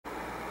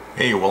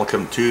Hey,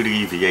 welcome to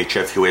the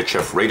VHF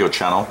UHF radio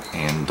channel,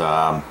 and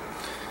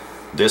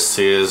this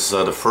is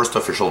the first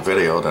official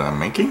video that I'm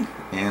making,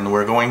 and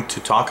we're going to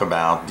talk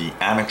about the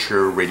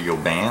amateur radio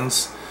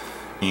bands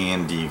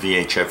in the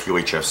VHF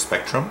UHF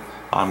spectrum.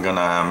 I'm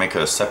gonna make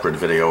a separate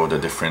video of the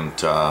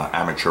different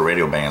amateur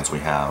radio bands we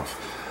have.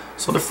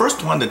 So the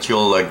first one that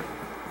you'll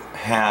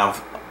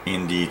have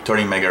in the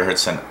 30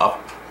 megahertz and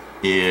up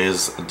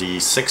is the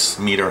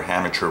 6-meter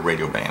amateur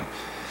radio band.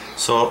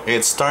 So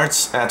it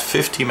starts at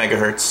 50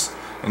 megahertz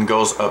and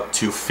goes up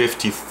to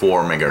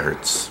 54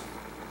 megahertz.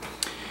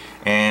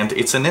 And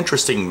it's an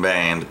interesting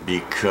band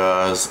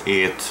because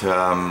it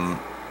kind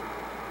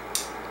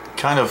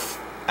of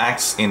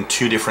acts in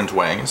two different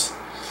ways.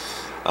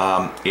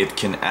 It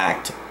can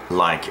act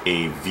like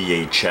a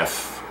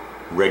VHF,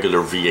 regular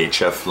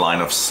VHF line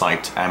of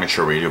sight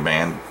amateur radio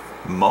band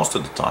most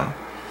of the time,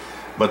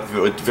 but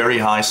with very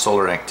high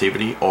solar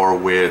activity, or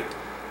with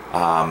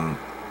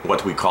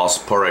what we call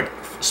sporadic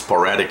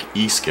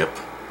E-skip,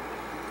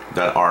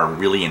 that are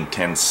really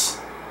intense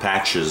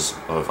patches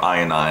of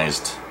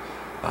ionized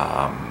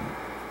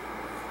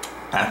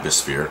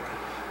atmosphere.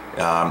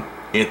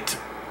 It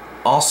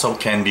also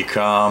can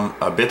become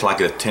a bit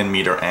like a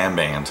 10-meter AM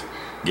band,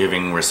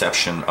 giving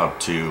reception up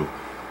to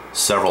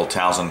several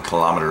thousand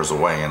kilometers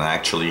away. And I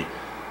actually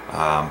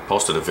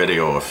posted a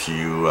video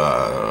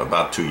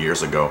about 2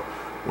 years ago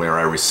where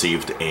I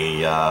received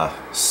a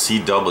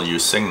CW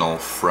signal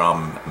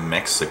from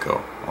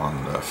Mexico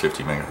on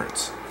 50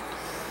 megahertz.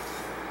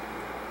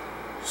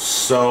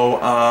 So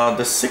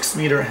the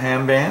 6-meter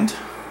ham band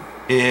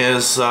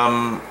is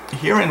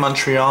here in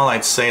Montreal.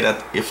 I'd say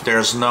that if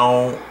there's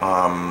no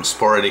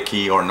sporadic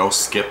E or no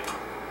skip,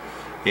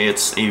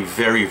 it's a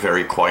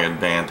very quiet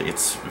band.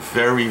 It's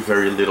very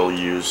little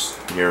used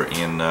here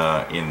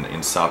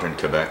in southern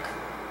Quebec.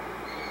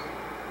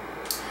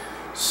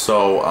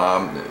 So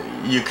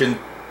you can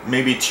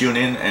maybe tune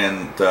in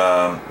and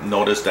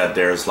notice that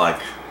there's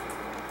like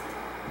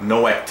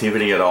no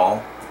activity at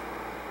all,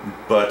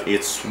 but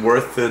it's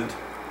worth it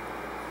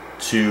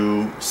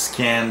to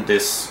scan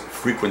this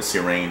frequency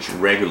range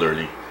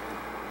regularly,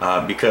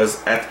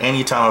 because at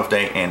any time of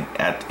day and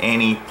at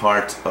any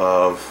part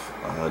of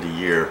the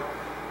year,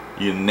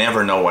 you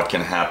never know what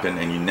can happen,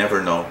 and you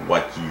never know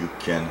what you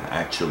can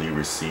actually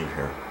receive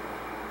here.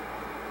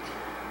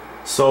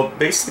 So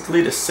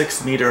basically the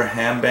 6-meter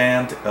ham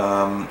band,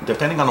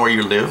 depending on where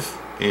you live,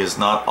 is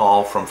not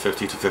all from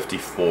 50 to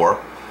 54.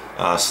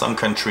 Some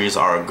countries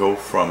go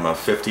from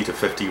 50 to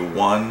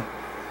 51.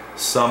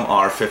 Some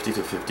are 50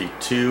 to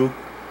 52.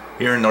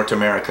 Here in North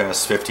America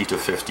it's 50 to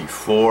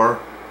 54.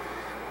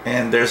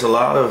 And there's a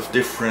lot of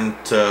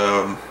different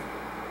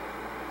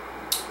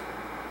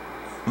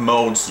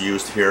modes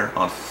used here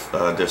on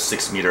the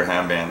 6-meter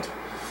ham band.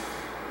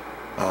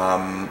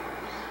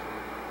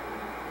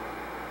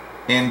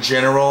 In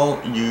general,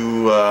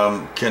 you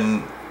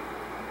can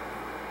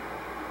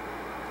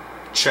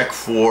check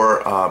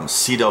for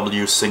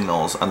CW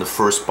signals on the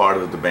first part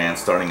of the band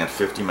starting at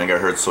 50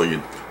 megahertz, so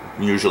you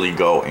usually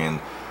go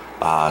in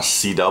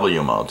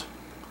CW mode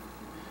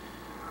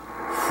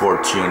for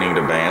tuning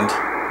the band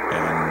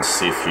and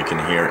see if you can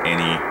hear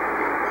any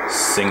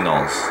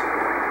signals.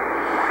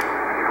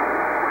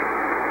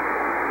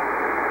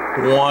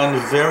 One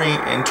very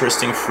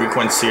interesting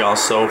frequency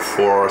also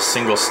for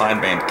single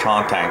sideband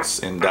contacts,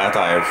 in that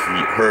I've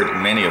heard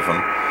many of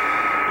them.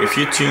 If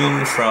you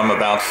tune from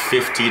about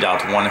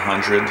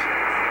 50.100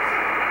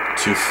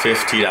 to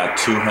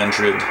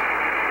 50.200,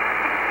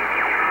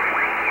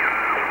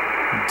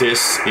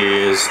 this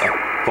is a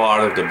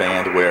part of the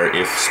band where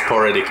if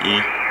sporadic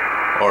E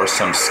or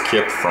some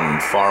skip from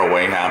far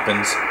away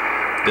happens,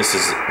 this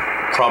is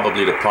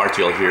probably the part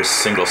you'll hear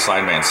single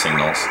sideband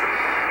signals,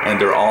 and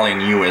they're all in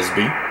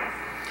USB,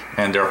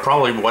 and they're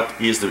probably what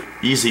is the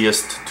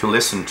easiest to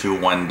listen to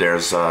when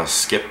there's a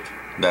skip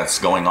that's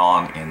going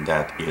on and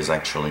that is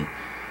actually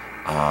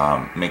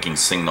making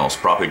signals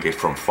propagate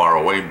from far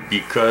away,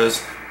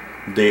 because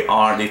they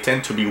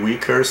tend to be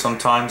weaker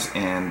sometimes,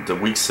 and the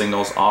weak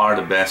signals are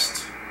the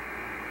best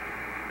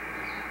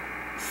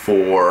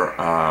for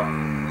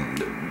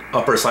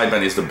upper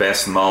sideband is the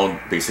best mode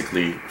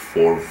basically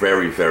for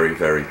very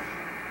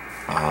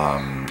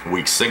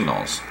weak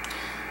signals.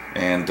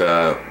 And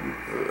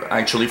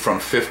actually from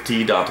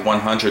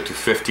 50.100 to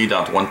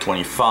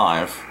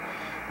 50.125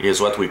 is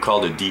what we call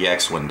the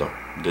DX window.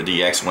 The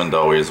DX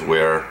window is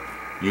where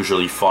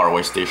usually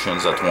faraway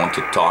stations that want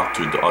to talk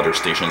to the other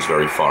stations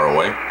very far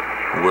away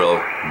will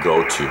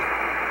go to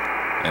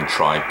and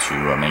try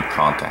to make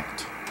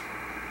contact.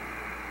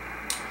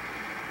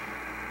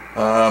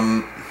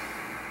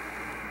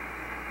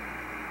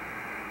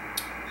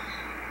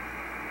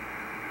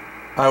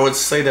 I would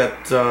say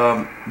that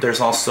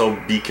there's also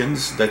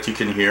beacons that you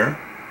can hear.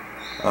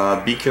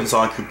 Beacons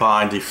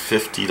occupy the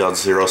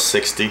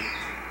 50.060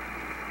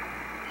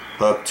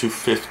 up to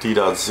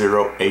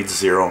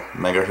 50.080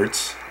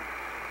 megahertz.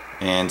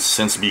 And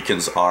since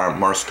beacons are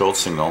Morse code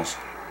signals,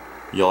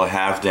 you'll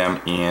have them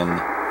in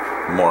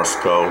Morse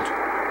code.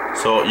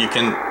 So you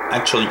can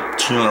actually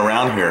tune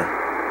around here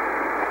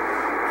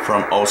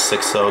from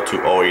 060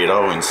 to 080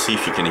 and see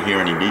if you can hear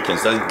any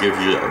beacons. That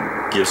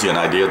gives you an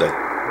idea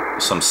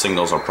that some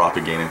signals are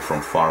propagating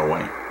from far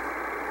away.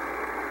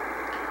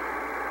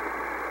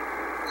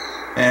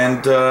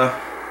 And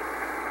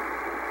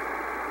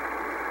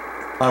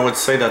I would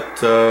say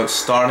that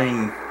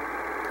starting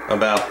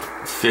about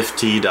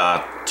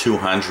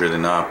 50.200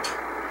 and up,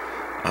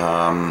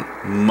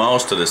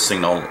 most of the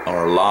signal,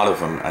 or a lot of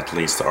them at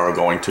least, are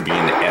going to be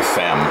in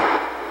FM.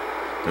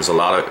 There's a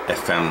lot of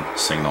FM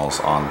signals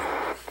on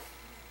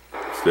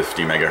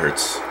 50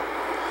 megahertz.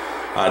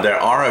 There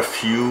are a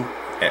few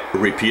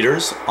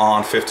repeaters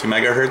on 50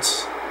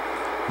 megahertz.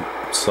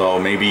 So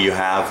maybe you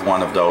have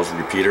one of those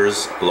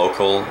repeaters,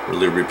 local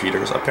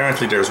repeaters.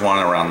 Apparently there's one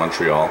around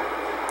Montreal,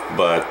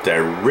 but they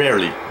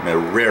rarely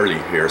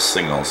hear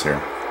signals here.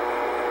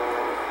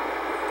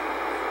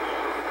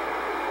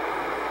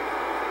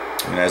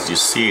 And as you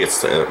see,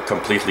 it's a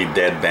completely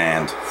dead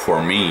band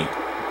for me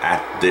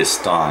at this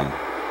time.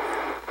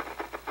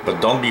 But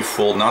don't be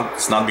fooled.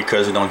 It's not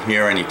because you don't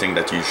hear anything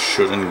that you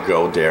shouldn't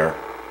go there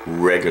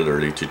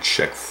regularly to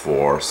check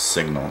for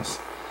signals.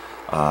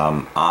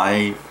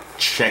 I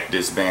check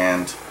this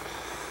band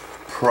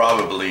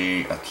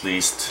probably at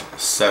least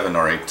 7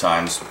 or 8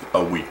 times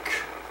a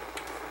week.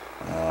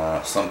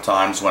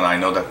 Sometimes when I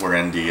know that we're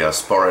in the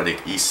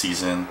sporadic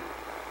E-season,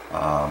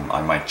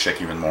 I might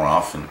check even more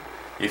often.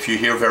 If you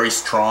hear very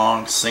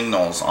strong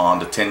signals on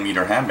the 10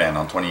 meter ham band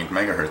on 28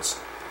 megahertz,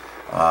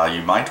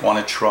 you might want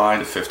to try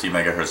the 50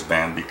 megahertz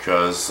band,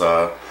 because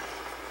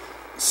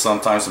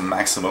sometimes the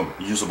maximum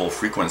usable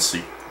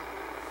frequency,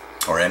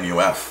 or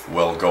MUF,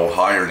 will go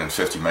higher than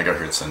 50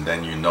 megahertz, and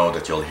then you know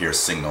that you'll hear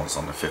signals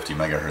on the 50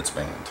 megahertz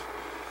band.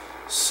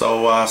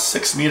 So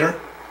 6 meter,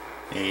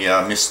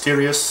 a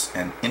mysterious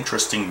and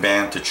interesting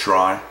band to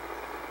try,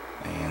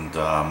 and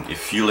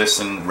if you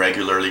listen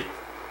regularly,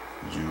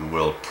 you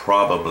will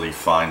probably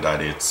find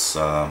that it's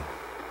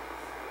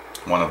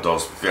one of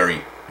those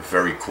very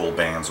cool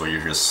bands where you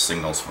hear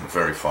signals from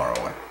very far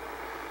away.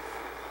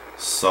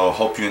 So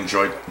hope you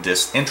enjoyed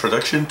this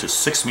introduction to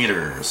 6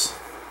 meters,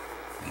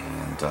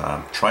 and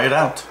try it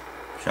out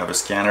if you have a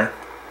scanner.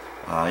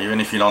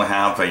 Even if you don't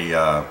have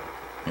a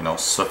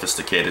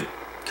sophisticated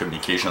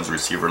communications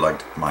receiver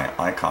like my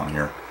ICOM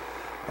here,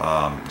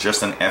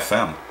 just an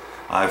FM.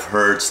 I've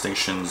heard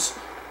stations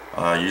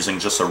using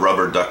just a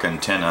rubber duck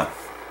antenna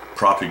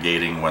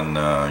propagating when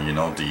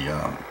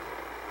the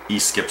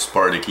E-skip,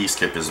 sporadic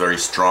E-skip is very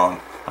strong.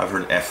 I've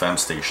heard FM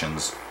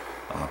stations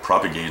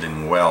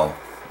propagating well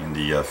in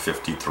the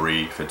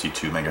 53,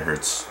 52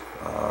 megahertz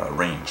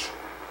range.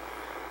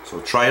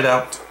 So try it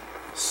out.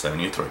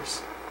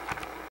 73s.